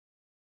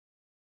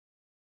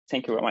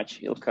Thank you very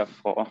much, Ilka,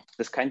 for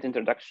this kind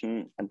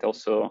introduction, and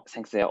also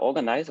thanks the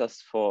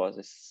organizers for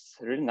this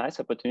really nice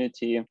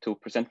opportunity to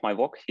present my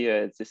work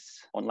here at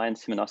this online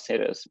seminar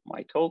series.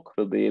 My talk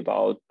will be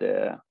about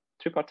the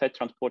tripartite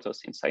transporters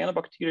in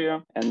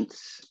cyanobacteria, and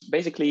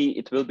basically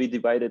it will be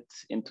divided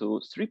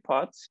into 3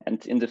 parts.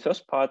 And in the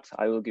first part,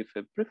 I will give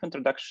a brief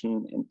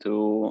introduction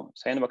into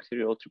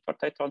cyanobacterial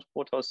tripartite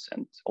transporters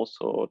and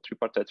also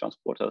tripartite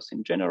transporters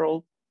in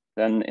general.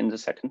 Then in the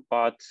second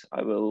part,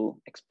 I will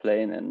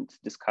explain and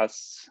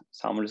discuss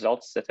some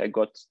results that I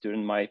got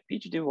during my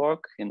PhD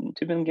work in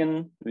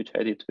Tübingen, which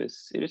I did with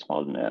Iris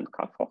Malden and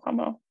Karl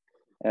Vorhammer.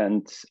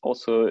 And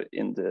also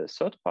in the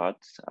third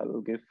part, I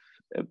will give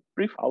a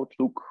brief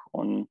outlook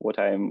on what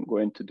I'm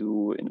going to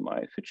do in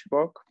my future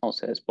work,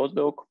 also as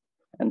postdoc.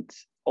 And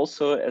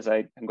also, as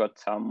I got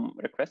some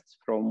requests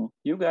from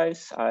you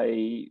guys,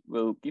 I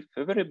will give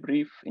a very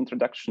brief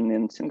introduction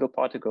in single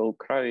particle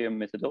cryo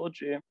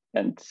methodology.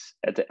 And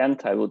at the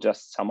end, I will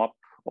just sum up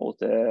all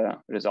the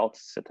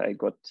results that I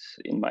got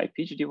in my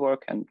PhD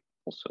work and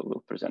also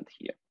will present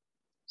here.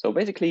 So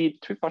basically,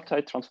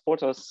 tripartite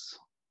transporters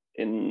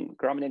in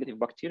gram-negative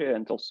bacteria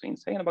and also in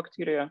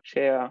cyanobacteria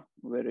share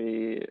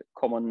very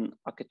common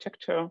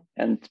architecture.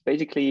 And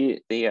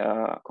basically, they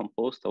are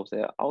composed of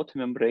the outer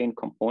membrane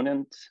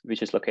component,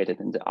 which is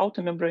located in the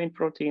outer membrane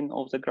protein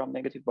of the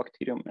gram-negative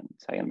bacterium, and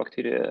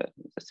cyanobacteria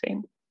is the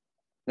same.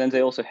 Then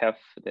they also have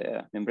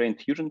the membrane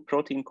fusion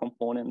protein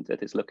component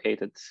that is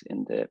located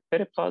in the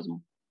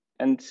periplasm.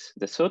 And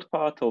the third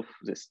part of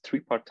this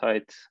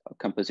tripartite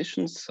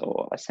compositions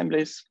or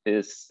assemblies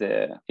is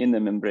the inner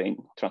membrane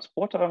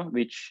transporter,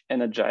 which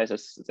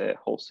energizes the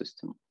whole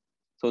system.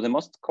 So the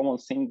most common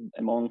thing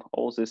among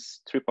all these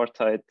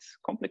tripartite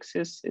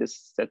complexes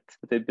is that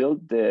they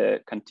build the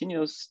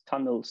continuous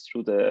tunnels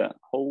through the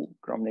whole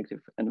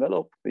gram-negative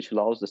envelope, which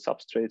allows the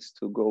substrates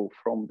to go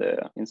from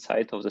the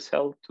inside of the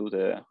cell to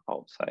the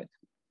outside.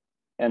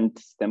 And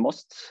the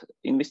most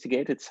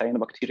investigated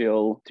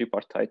cyanobacterial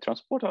tripartite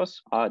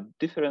transporters are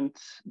different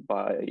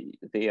by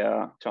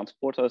their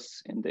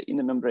transporters in the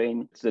inner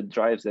membrane that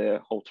drive the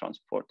whole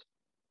transport.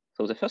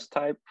 So the first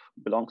type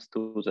belongs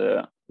to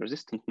the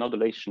resistant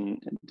nodulation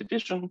and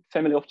division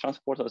family of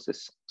transporters,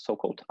 is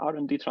so-called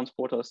R&D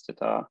transporters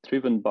that are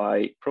driven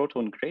by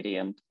proton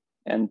gradient.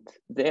 And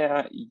they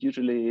are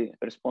usually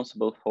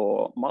responsible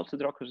for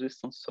multi-drug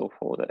resistance, so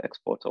for the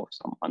export of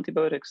some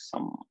antibiotics,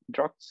 some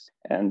drugs.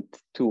 And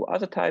 2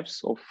 other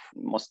types of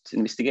most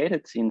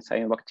investigated in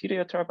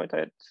cyanobacteria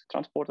tripartite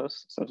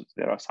transporters. So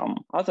there are some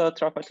other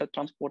tripartite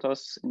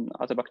transporters in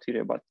other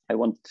bacteria, but I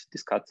won't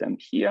discuss them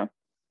here.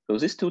 So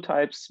these 2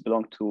 types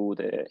belong to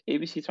the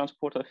ABC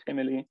transporter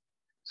family.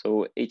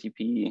 So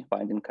ATP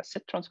binding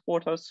cassette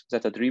transporters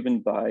that are driven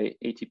by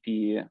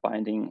ATP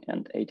binding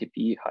and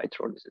ATP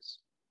hydrolysis.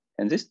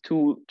 And these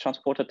 2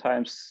 transporter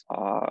types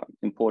are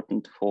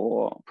important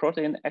for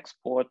protein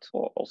export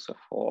or also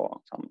for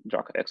some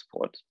drug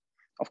export.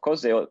 Of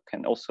course, they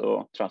can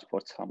also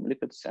transport some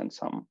lipids and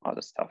some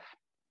other stuff.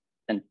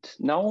 And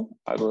now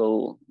I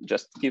will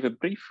just give a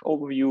brief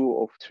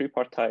overview of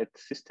tripartite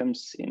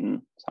systems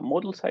in some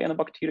model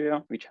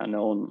cyanobacteria, which are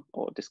known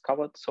or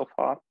discovered so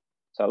far.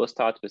 So I will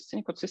start with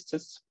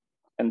Synecocystis,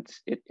 and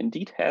it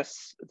indeed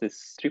has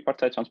this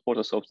tripartite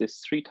transporters of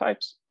these 3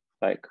 types,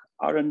 like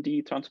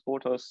R&D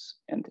transporters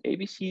and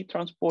ABC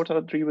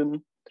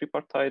transporter-driven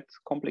tripartite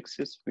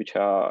complexes, which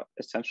are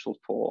essential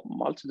for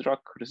multi-drug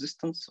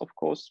resistance, of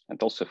course,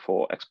 and also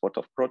for export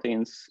of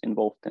proteins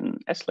involved in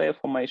S-layer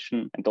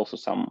formation and also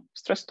some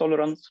stress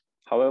tolerance.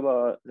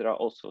 However, there are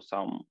also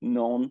some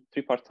known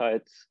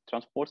tripartite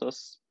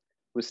transporters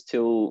with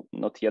still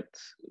not yet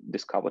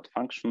discovered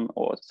function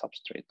or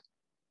substrate.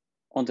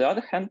 On the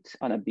other hand,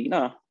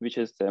 Anabina, which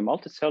is the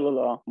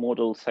multicellular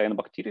model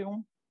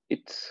cyanobacterium,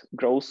 it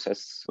grows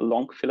as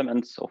long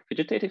filaments of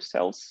vegetative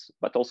cells,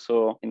 but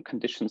also in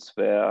conditions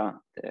where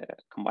the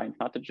combined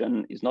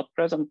nitrogen is not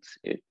present,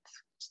 it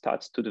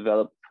starts to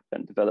develop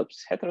and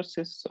develops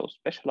heterocysts, so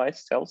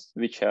specialized cells,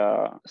 which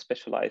are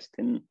specialized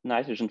in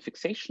nitrogen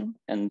fixation.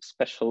 And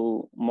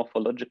special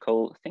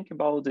morphological thing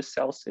about these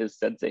cells is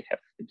that they have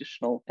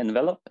additional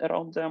envelope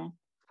around them,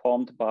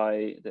 formed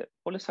by the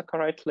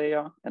polysaccharide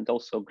layer and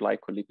also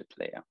glycolipid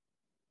layer.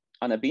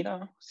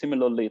 Anabina,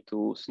 similarly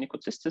to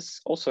Synecocystis,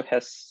 also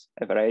has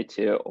a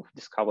variety of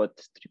discovered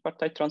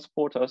tripartite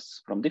transporters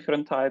from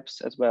different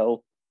types as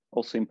well,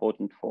 also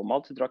important for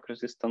multi-drug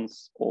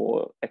resistance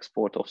or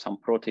export of some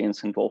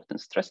proteins involved in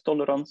stress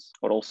tolerance,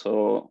 or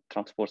also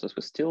transporters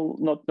with still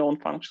not known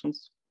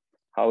functions.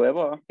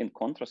 However, in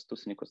contrast to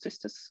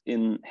Synecocystis,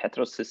 in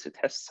heterocysts, it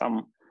has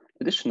some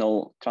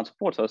additional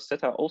transporters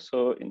that are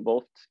also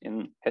involved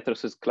in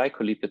heterocyst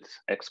glycolipid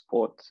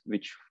export,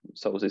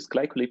 so these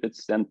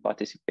glycolipids then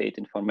participate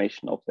in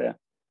formation of the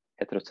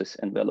heterocyst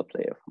envelope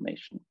layer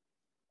formation.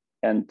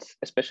 And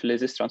especially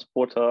this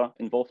transporter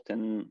involved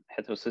in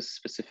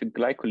heterocyst-specific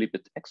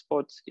glycolipid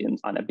exports in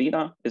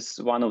Anabina is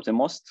one of the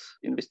most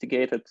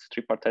investigated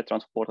tripartite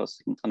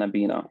transporters in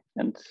Anabina.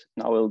 And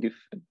now I'll give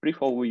a brief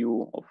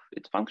overview of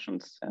its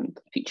functions and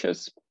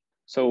features.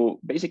 So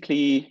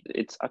basically,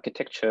 its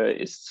architecture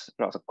is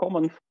rather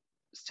common,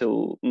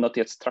 still not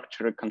yet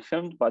structurally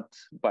confirmed, but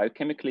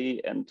biochemically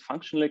and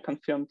functionally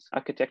confirmed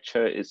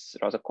architecture is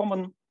rather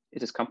common.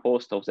 It is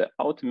composed of the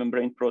outer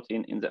membrane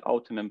protein in the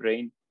outer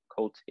membrane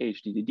called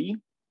HDDD,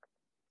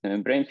 the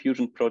membrane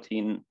fusion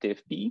protein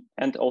DFB,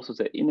 and also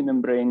the inner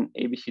membrane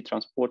ABC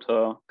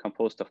transporter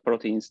composed of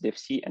proteins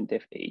DFC and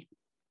DFA.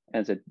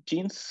 And the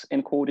genes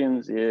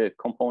encoding the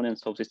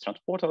components of these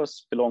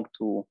transporters belong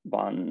to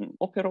one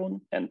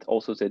operon, and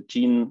also the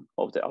gene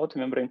of the outer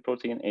membrane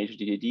protein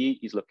HDDD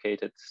is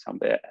located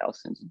somewhere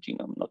else in the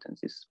genome, not in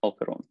this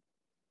operon.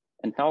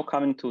 And now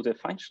coming to the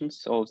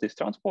functions of this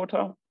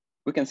transporter,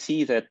 we can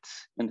see that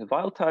in the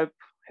wild type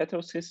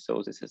heterocyst,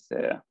 so this is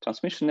the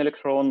transmission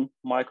electron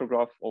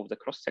micrograph of the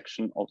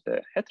cross-section of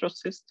the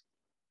heterocyst.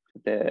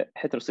 The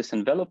heterocyst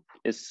envelope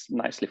is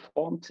nicely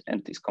formed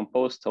and is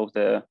composed of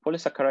the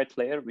polysaccharide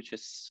layer, which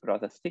is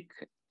rather thick,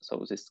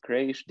 so this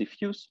grayish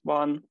diffuse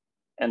one,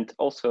 and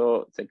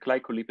also the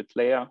glycolipid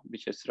layer,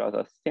 which is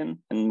rather thin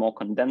and more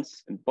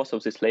condensed. And both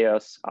of these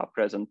layers are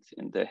present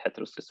in the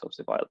heterocyst of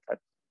the wild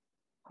type.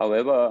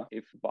 However,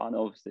 if one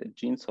of the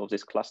genes of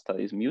this cluster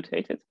is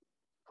mutated,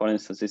 for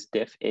instance, this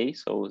DFA,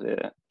 so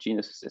the gene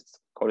is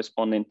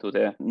corresponding to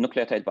the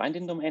nucleotide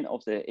binding domain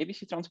of the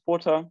ABC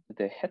transporter,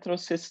 the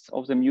heterocysts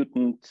of the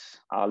mutant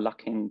are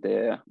lacking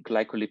the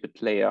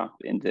glycolipid layer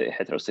in the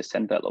heterocyst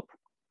envelope.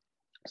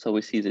 So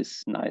we see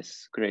this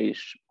nice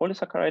grayish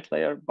polysaccharide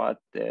layer, but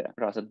the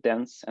rather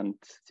dense and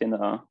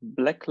thinner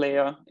black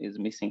layer is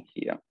missing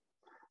here.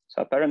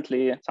 So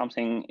apparently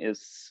something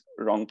is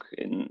wrong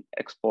in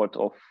export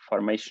of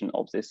formation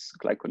of this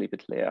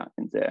glycolipid layer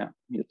in the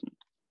mutant.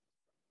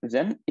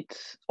 Then it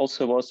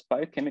also was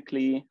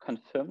biochemically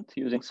confirmed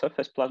using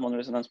surface plasmon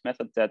resonance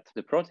method that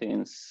the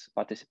proteins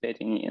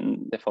participating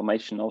in the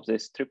formation of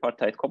this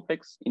tripartite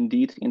complex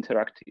indeed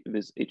interact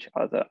with each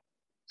other.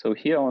 So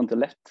here on the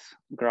left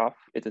graph,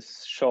 it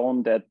is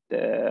shown that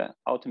the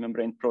outer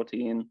membrane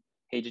protein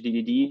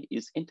HDDD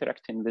is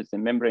interacting with the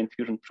membrane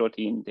fusion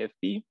protein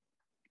DFB.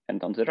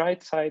 And on the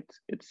right side,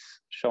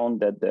 it's shown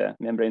that the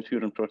membrane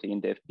fusion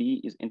protein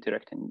DFB is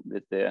interacting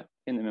with the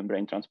inner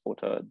membrane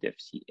transporter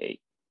DFCA.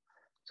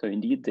 So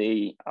indeed,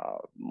 they are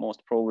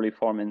most probably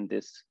forming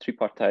this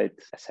tripartite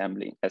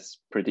assembly as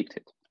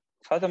predicted.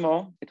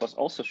 Furthermore, it was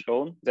also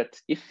shown that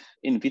if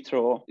in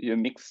vitro you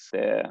mix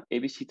the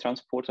ABC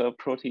transporter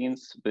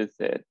proteins with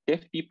the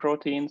DFB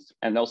proteins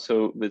and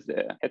also with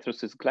the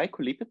heterocyst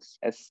glycolipids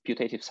as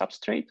putative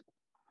substrate,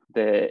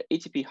 the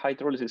ATP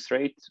hydrolysis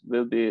rate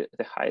will be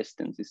the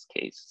highest in this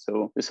case.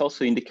 So this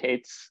also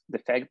indicates the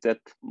fact that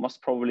most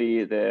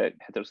probably the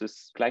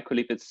heterocyst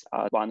glycolipids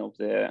are one of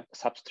the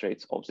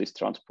substrates of this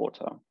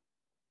transporter.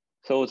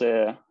 So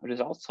the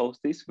results of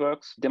these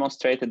works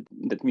demonstrated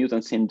that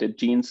mutants in the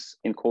genes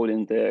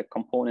encoding the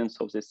components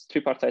of this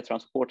tripartite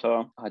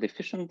transporter are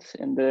deficient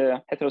in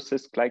the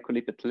heterocyst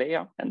glycolipid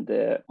layer, and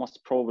the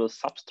most probable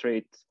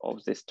substrate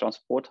of this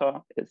transporter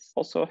is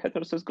also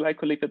heterocyst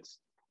glycolipids.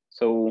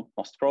 So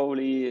most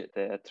probably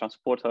the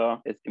transporter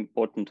is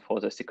important for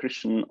the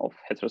secretion of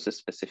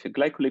heterocyst-specific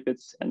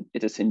glycolipids, and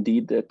it is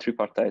indeed the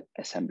tripartite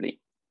assembly.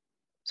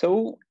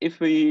 So if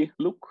we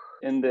look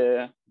in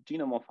the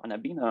genome of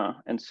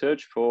Anabina and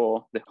search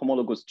for the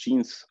homologous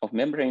genes of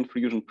membrane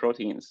fusion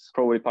proteins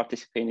probably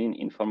participating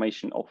in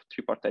formation of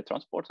tripartite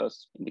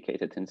transporters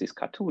indicated in this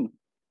cartoon,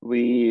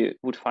 we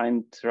would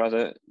find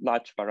rather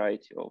large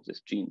variety of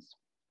these genes.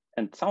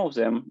 And some of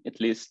them,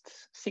 at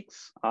least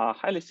 6, are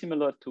highly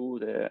similar to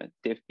the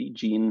DFB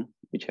gene,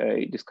 which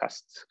I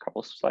discussed a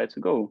couple of slides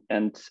ago.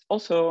 And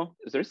also,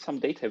 there is some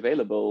data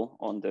available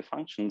on the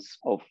functions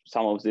of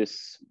some of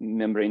these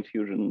membrane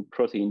fusion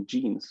protein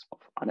genes of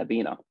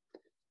Anabina.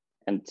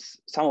 And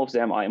some of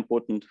them are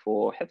important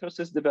for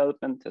heterocyst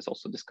development, as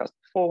also discussed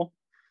before.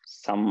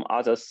 Some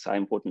others are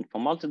important for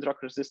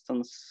multi-drug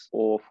resistance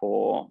or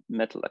for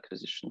metal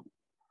acquisition.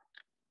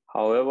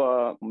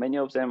 However, many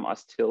of them are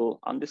still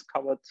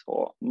undiscovered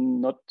or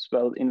not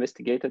well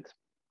investigated.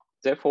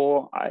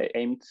 Therefore, I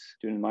aimed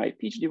during my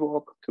PhD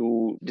work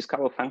to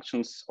discover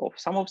functions of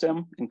some of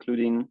them,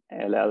 including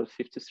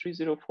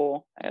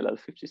ALL5304,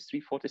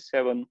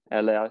 ALL5347,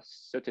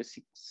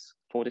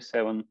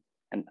 ALL3647,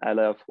 and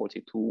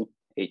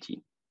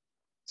ALL4280.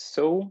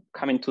 So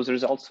coming to the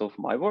results of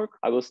my work,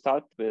 I will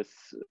start with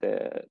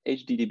the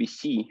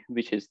HDDBC,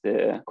 which is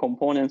the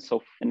components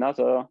of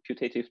another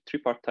putative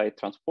tripartite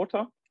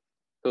transporter.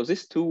 So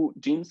these two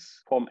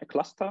genes form a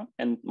cluster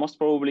and most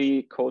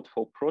probably code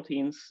for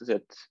proteins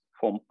that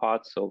form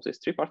parts of this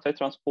tripartite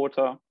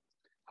transporter.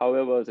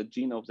 However, the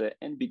gene of the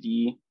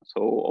NBD,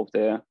 so of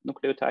the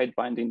nucleotide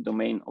binding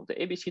domain of the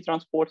ABC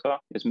transporter,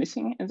 is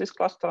missing in this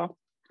cluster.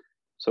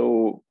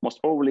 So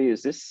most probably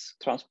this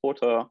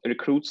transporter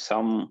recruits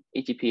some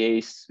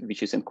ATPase,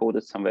 which is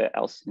encoded somewhere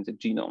else in the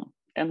genome.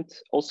 And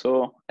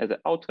also as an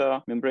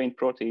outer membrane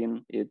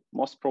protein, it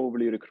most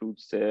probably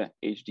recruits the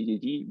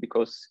HDDD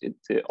because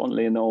it's the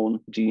only known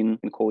gene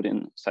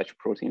encoding such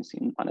proteins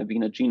in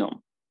Anabina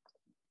genome.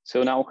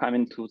 So now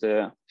coming to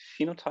the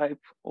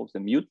phenotype of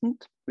the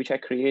mutant, which I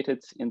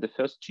created in the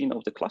first gene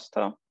of the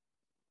cluster,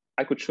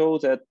 I could show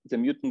that the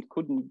mutant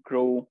couldn't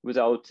grow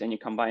without any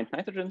combined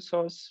nitrogen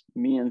source,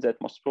 meaning that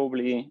most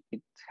probably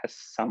it has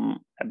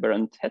some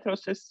aberrant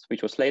heterocysts,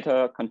 which was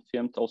later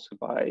confirmed also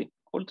by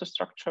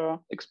ultrastructure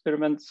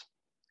experiments.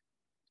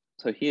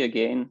 So here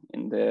again,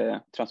 in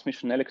the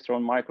transmission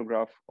electron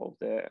micrograph of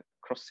the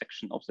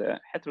cross-section of the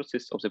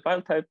heterocyst of the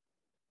wild type,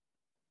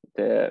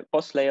 the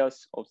boss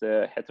layers of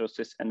the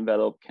heterocyst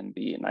envelope can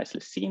be nicely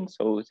seen.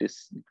 So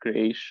this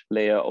grayish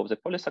layer of the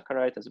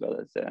polysaccharide, as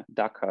well as the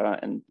darker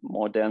and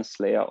more dense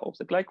layer of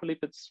the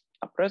glycolipids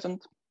are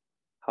present.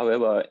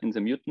 However, in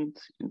the mutant,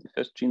 in the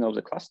first gene of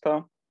the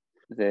cluster,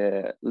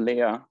 the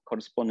layer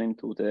corresponding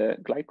to the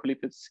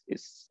glycolipids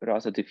is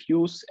rather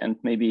diffuse and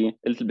maybe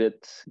a little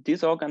bit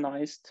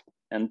disorganized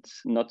and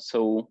not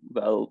so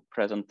well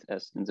present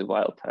as in the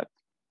wild type.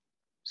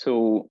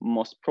 So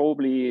most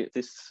probably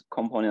these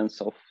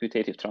components of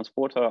putative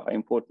transporter are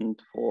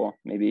important for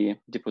maybe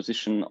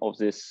deposition of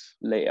this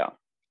layer.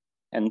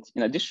 And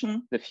in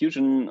addition, the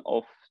fusion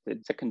of the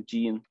second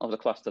gene of the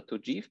cluster to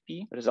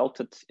GFP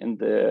resulted in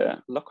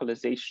the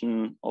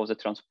localization of the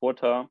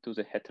transporter to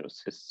the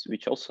heterocysts,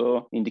 which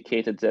also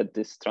indicated that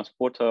this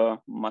transporter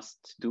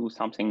must do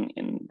something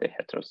in the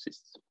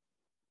heterocysts.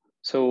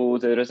 So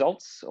the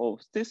results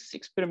of this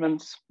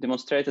experiment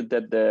demonstrated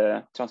that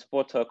the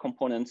transporter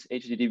components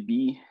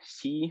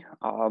HDDB-C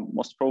are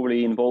most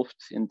probably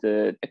involved in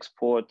the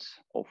export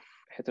of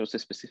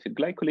heterocyst-specific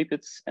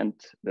glycolipids, and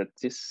that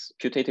this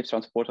putative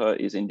transporter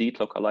is indeed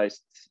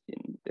localized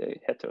in the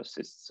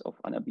heterocysts of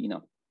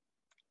Anabina.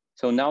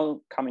 So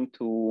now coming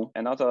to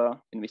another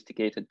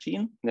investigated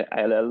gene, the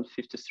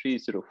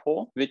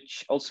ILL5304,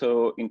 which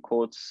also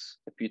encodes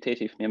a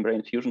putative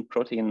membrane fusion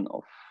protein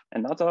of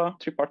another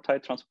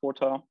tripartite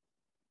transporter.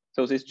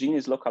 So this gene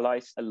is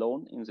localized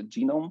alone in the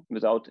genome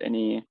without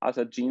any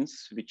other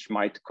genes which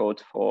might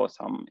code for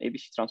some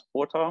ABC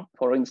transporter,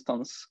 for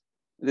instance.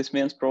 This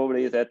means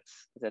probably that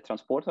the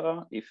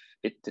transporter, if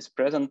it is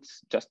present,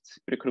 just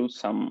recruits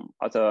some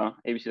other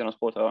ABC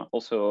transporter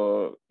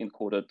also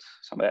encoded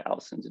somewhere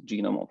else in the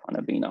genome of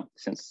Anabina,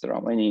 since there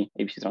are many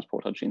ABC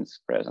transporter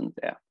genes present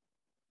there.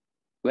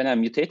 When I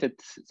mutated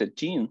the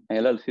gene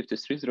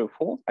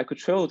ILL5304, I could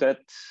show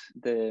that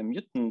the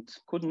mutant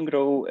couldn't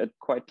grow at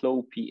quite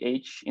low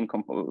pH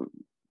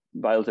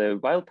while the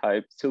wild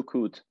type still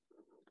could.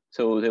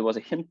 So there was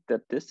a hint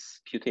that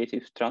this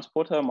putative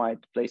transporter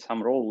might play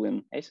some role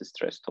in acid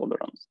stress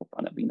tolerance of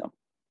Anabina.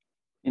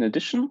 In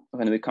addition,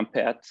 when we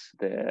compared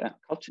the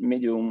culture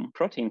medium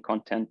protein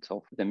content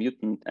of the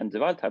mutant and the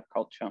wild type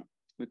culture,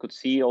 we could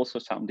see also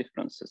some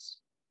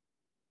differences.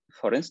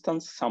 For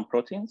instance, some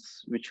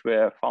proteins which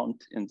were found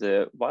in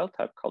the wild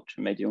type culture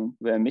medium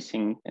were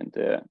missing in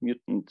the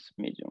mutant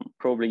medium,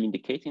 probably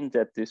indicating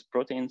that these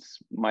proteins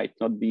might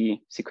not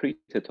be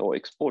secreted or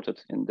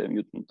exported in the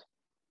mutant.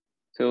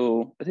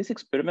 So this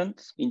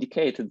experiment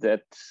indicated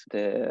that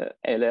the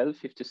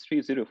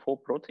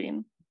ILL5304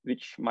 protein,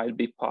 which might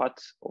be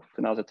part of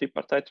another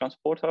tripartite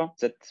transporter,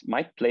 that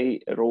might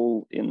play a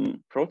role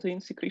in protein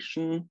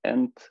secretion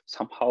and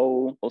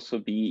somehow also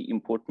be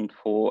important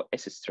for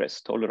acid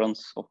stress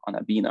tolerance of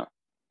Anabina.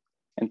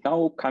 And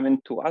now coming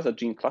to other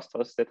gene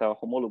clusters that are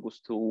homologous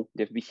to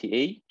the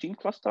BCA gene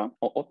cluster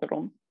or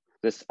operon,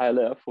 this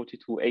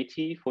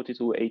ILR4280,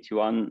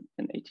 4281,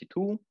 and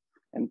 82,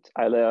 and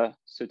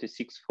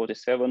ILR36,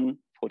 47,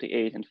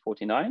 48, and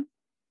 49.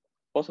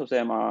 Both of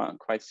them are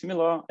quite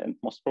similar and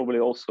most probably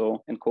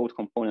also encode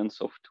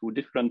components of two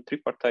different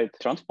tripartite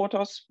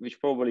transporters, which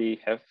probably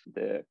have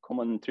the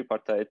common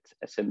tripartite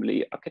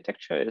assembly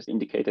architecture as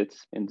indicated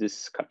in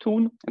this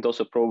cartoon, and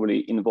also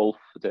probably involve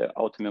the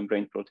outer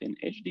membrane protein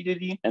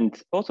HDDD,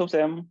 and both of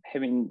them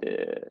having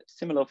the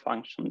similar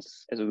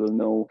functions, as we will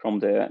know from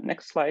the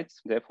next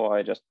slides. Therefore,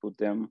 I just put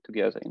them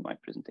together in my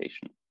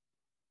presentation.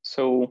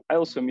 So I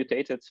also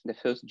mutated the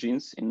first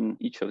genes in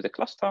each of the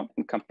cluster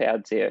and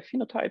compared their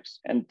phenotypes.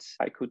 And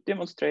I could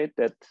demonstrate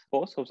that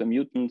both of the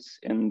mutants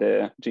in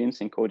the genes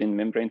encoding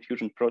membrane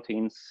fusion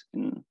proteins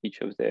in each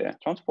of the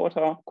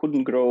transporter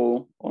couldn't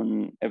grow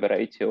on a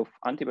variety of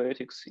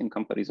antibiotics in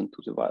comparison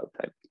to the wild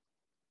type.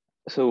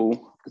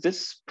 So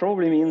this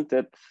probably means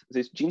that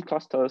these gene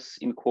clusters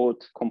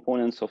encode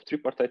components of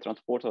tripartite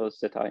transporters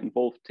that are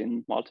involved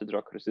in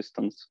multi-drug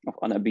resistance of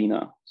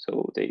Anabina.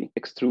 So they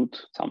extrude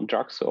some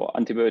drugs or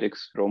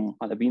antibiotics from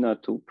Anabina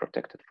to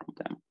protect it from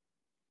them.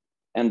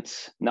 And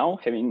now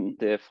having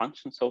the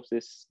functions of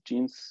these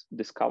genes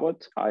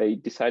discovered, I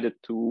decided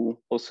to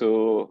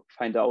also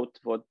find out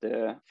what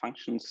the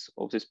functions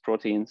of these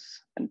proteins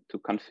and to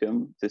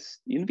confirm this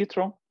in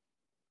vitro.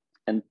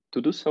 And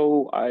to do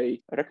so,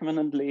 I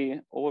recommendedly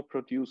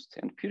overproduced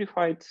and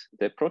purified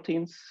the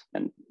proteins.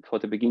 And for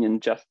the beginning,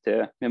 just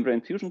the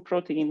membrane fusion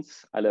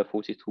proteins,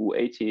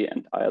 ILR4280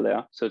 and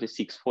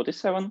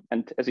ILR3647.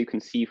 And as you can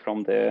see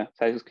from the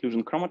size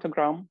exclusion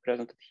chromatogram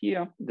presented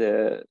here,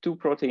 the two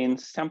protein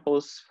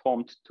samples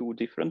formed two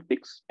different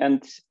peaks.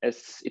 And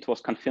as it was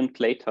confirmed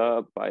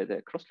later by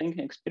the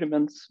cross-linking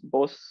experiments,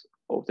 both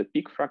of the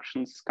peak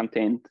fractions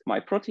contained my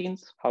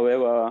proteins.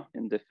 However,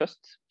 in the first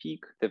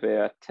peak, there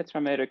were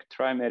tetrameric,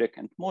 trimeric,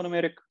 and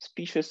monomeric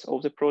species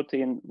of the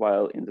protein,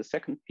 while in the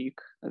second peak,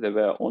 there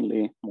were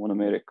only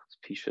monomeric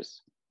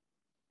species.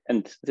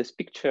 And this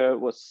picture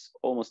was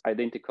almost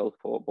identical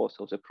for both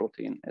of the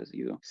protein, as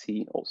you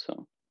see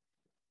also.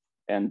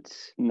 And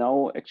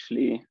now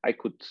actually I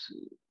could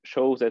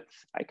show that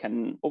I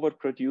can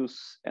overproduce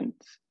and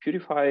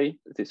purify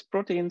these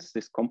proteins,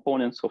 these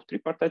components of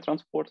tripartite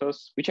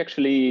transporters, which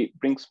actually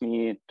brings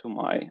me to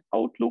my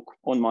outlook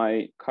on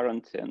my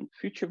current and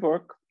future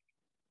work.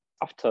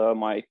 After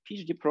my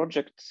PhD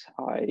project,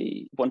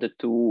 I wanted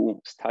to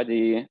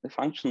study the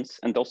functions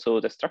and also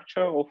the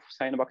structure of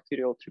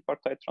cyanobacterial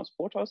tripartite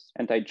transporters.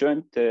 And I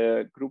joined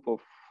the group of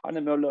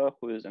Anne Möller,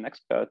 who is an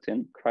expert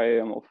in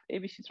cryo of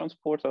ABC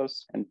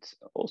transporters and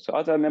also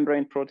other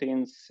membrane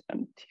proteins.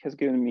 And he has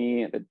given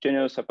me a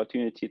generous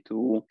opportunity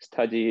to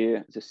study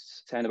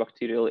this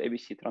cyanobacterial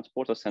ABC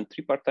transporters and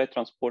tripartite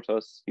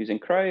transporters using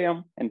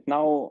cryo. And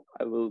now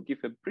I will give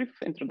a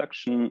brief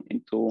introduction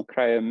into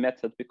cryo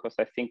method because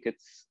I think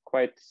it's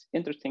quite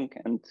interesting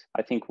and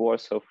I think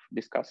worth of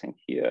discussing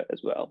here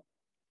as well.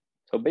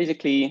 So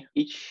basically,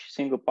 each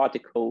single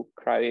particle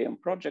cryo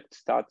project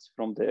starts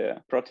from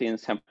the protein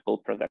sample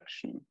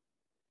production.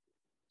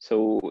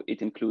 So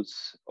it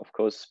includes, of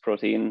course,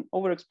 protein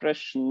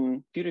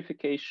overexpression,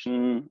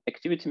 purification,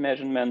 activity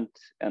measurement,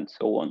 and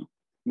so on.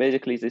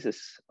 Basically, this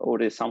is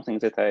already something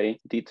that I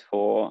did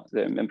for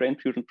the membrane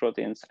fusion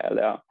proteins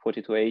LR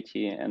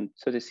 4280 and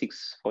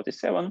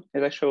 3647,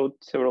 as I showed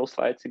several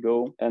slides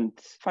ago. And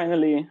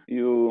finally,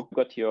 you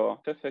got your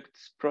perfect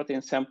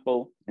protein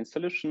sample in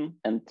solution.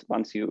 And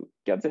once you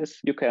get this,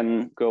 you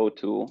can go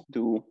to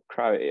do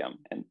cryo-EM.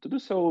 And to do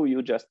so,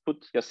 you just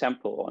put your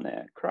sample on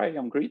a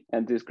cryo-EM grid.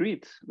 And this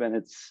grid, when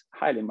it's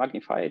highly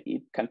magnified,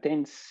 it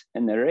contains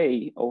an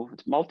array of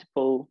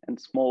multiple and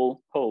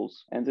small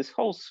holes. And these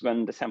holes,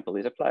 when the sample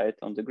is applied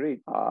on the grid,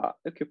 are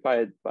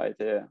occupied by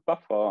the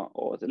buffer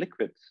or the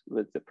liquid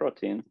with the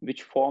protein,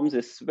 which forms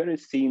this very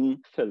thin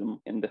film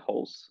in the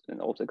holes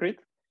of the grid.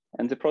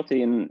 And the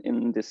protein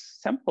in this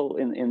sample,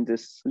 in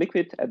this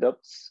liquid,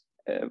 adopts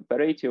a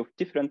variety of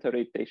different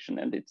orientation,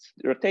 and it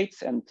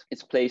rotates and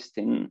it's placed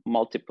in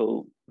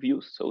multiple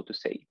views, so to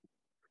say.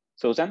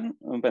 So then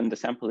when the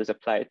sample is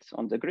applied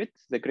on the grid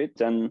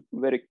then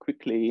very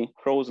quickly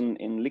frozen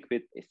in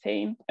liquid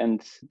ethane.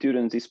 And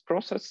during this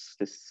process,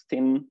 this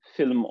thin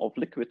film of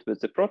liquid with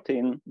the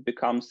protein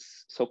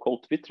becomes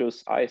so-called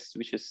vitreous ice,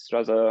 which is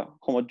rather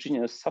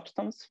homogeneous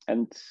substance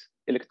and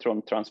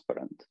electron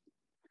transparent.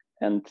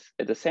 And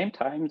at the same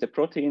time, the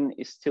protein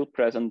is still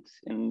present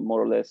in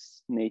more or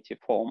less native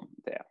form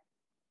there.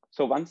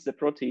 So once the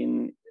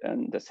protein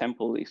and the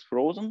sample is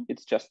frozen,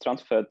 it's just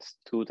transferred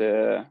to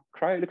the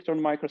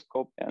cryo-electron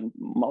microscope and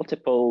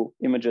multiple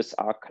images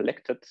are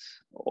collected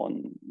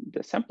on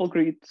the sample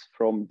grid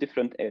from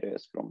different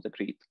areas from the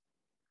grid.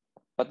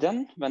 But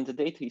then when the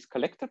data is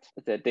collected,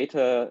 the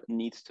data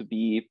needs to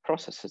be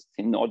processed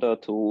in order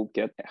to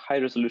get a high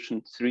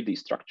resolution 3D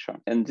structure.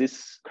 And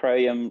this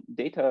cryo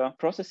data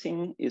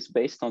processing is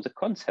based on the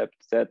concept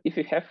that if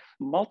you have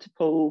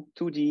multiple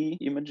 2D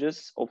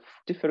images of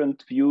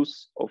different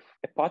views of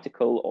a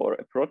particle or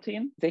a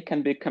protein, they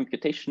can be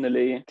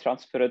computationally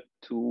transferred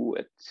to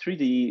a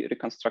 3D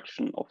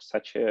reconstruction of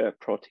such a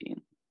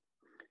protein.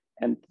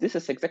 And this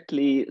is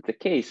exactly the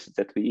case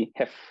that we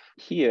have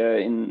here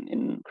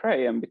in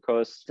cryo,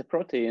 because the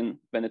protein,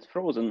 when it's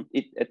frozen,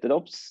 it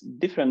adopts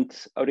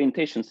different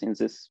orientations in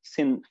this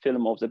thin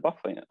film of the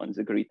buffer on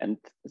the grid. And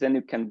then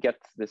you can get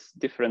this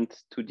different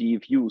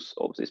 2D views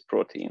of this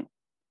protein.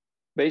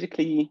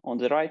 Basically, on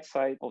the right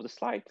side of the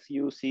slide,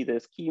 you see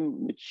the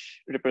scheme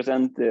which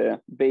represents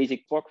the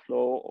basic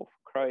workflow of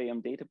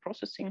cryo data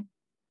processing.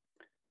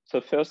 So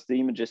first, the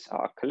images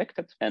are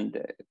collected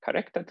and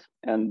corrected,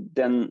 and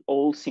then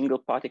all single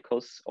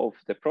particles of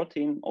the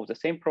protein, of the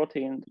same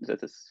protein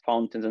that is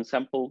found in the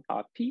sample,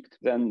 are peaked.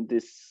 Then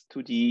these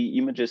 2D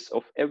images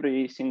of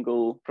every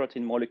single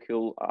protein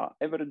molecule are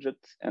averaged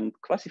and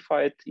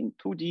classified in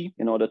 2D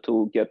in order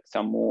to get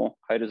some more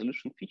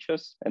high-resolution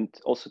features and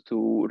also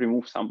to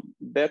remove some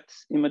bad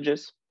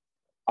images.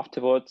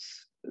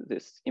 Afterwards,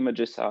 these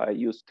images are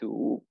used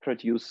to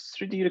produce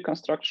 3D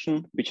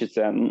reconstruction, which is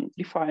then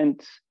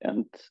defined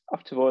and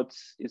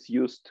afterwards is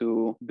used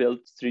to build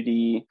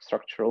 3D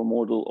structural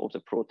model of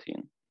the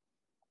protein.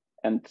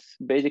 And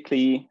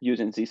basically,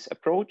 using this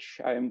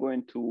approach, I am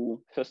going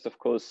to first, of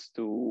course,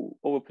 to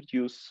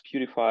overproduce,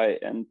 purify,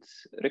 and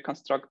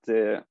reconstruct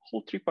the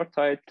whole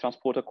tripartite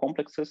transporter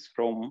complexes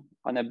from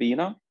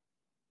Anabaena,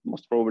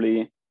 most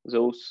probably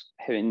those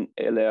having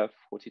LR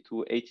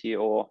 4280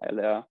 or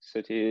LR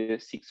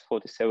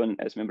 3647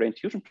 as membrane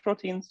fusion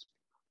proteins,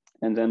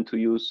 and then to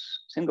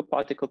use single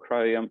particle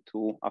cryo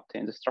to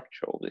obtain the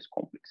structure of these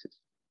complexes.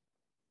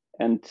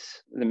 And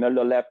the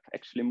Möller lab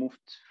actually moved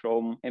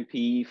from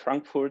MPE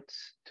Frankfurt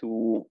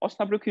to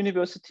Osnabrück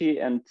University,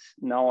 and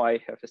now I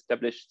have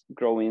established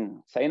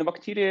growing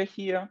cyanobacteria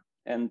here.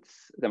 and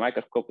the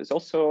microscope is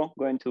also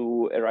going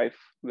to arrive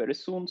very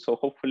soon. So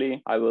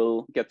hopefully I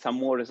will get some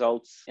more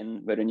results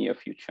in very near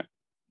future.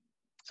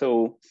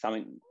 So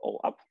summing all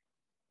up,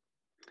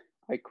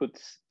 I could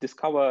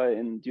discover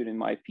during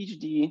my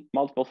PhD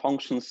multiple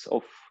functions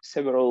of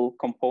several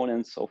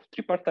components of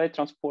tripartite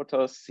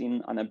transporters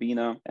in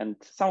Anabina, and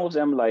some of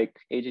them, like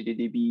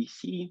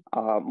AGDDBC,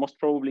 are most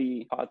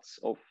probably parts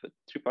of a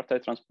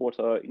tripartite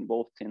transporter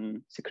involved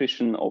in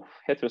secretion of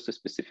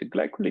heterospecific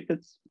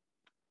glycolipids.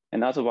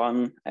 Another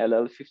one,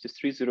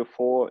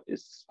 LL5304,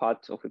 is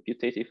part of a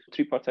putative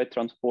tripartite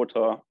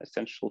transporter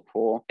essential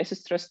for acid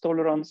stress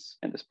tolerance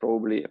and is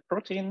probably a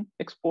protein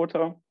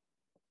exporter.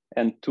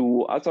 And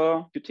two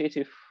other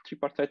putative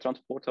tripartite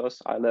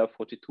transporters,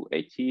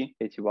 ILR4280,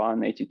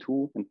 81,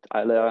 82, and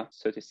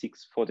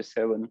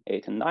ILR3647,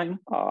 8, and 9,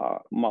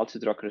 are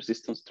multi-drug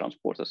resistance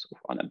transporters of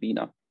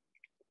Anabina.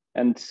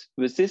 And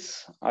with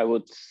this, I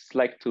would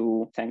like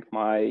to thank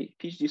my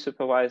PhD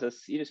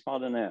supervisors, Iris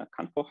Maldonado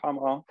and Kanpo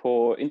Hammer,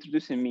 for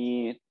introducing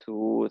me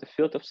to the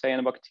field of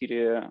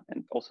cyanobacteria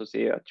and also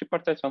their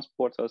tripartite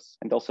transporters,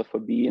 and also for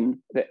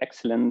being the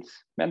excellent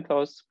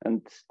mentors.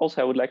 And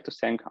also I would like to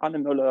thank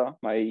Anne Müller,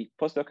 my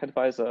postdoc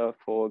advisor,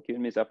 for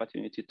giving me the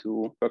opportunity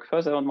to work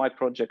further on my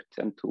project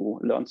and to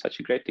learn such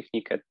a great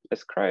technique at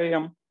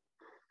Crarium.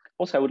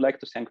 Also, I would like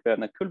to thank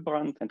Werner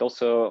Kühlbrand and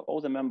also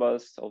all the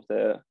members of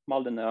the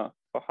Maldonado,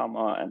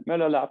 Hammer, and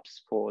Müller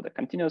labs for the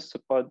continuous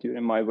support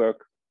during my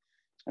work,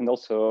 and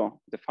also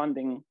the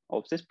funding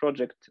of this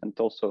project and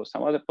also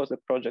some other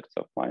projects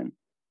of mine.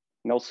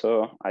 And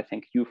also, I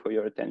thank you for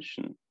your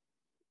attention.